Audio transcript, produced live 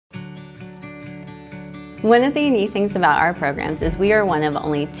One of the unique things about our programs is we are one of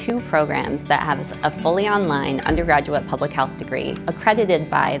only 2 programs that have a fully online undergraduate public health degree accredited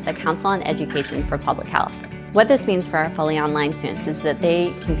by the Council on Education for Public Health. What this means for our fully online students is that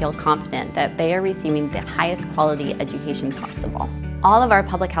they can feel confident that they are receiving the highest quality education possible. All of our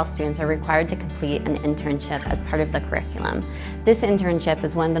public health students are required to complete an internship as part of the curriculum. This internship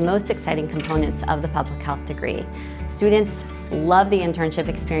is one of the most exciting components of the public health degree. Students love the internship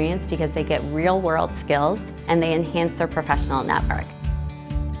experience because they get real-world skills and they enhance their professional network.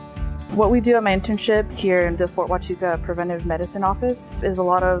 What we do at my internship here in the Fort Huachuca Preventive Medicine Office is a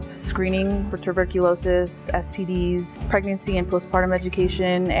lot of screening for tuberculosis, STDs, pregnancy and postpartum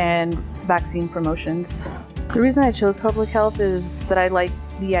education, and vaccine promotions. The reason I chose public health is that I like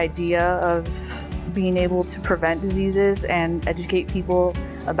the idea of being able to prevent diseases and educate people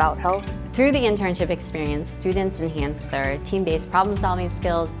about health. Through the internship experience, students enhance their team-based problem-solving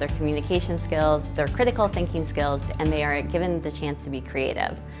skills, their communication skills, their critical thinking skills, and they are given the chance to be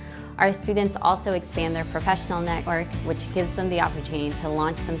creative. Our students also expand their professional network, which gives them the opportunity to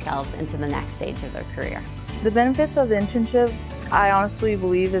launch themselves into the next stage of their career. The benefits of the internship, I honestly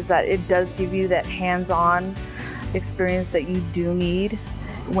believe, is that it does give you that hands-on experience that you do need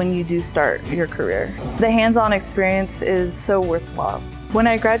when you do start your career. The hands-on experience is so worthwhile. When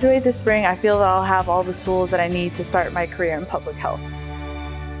I graduate this spring, I feel that I'll have all the tools that I need to start my career in public health.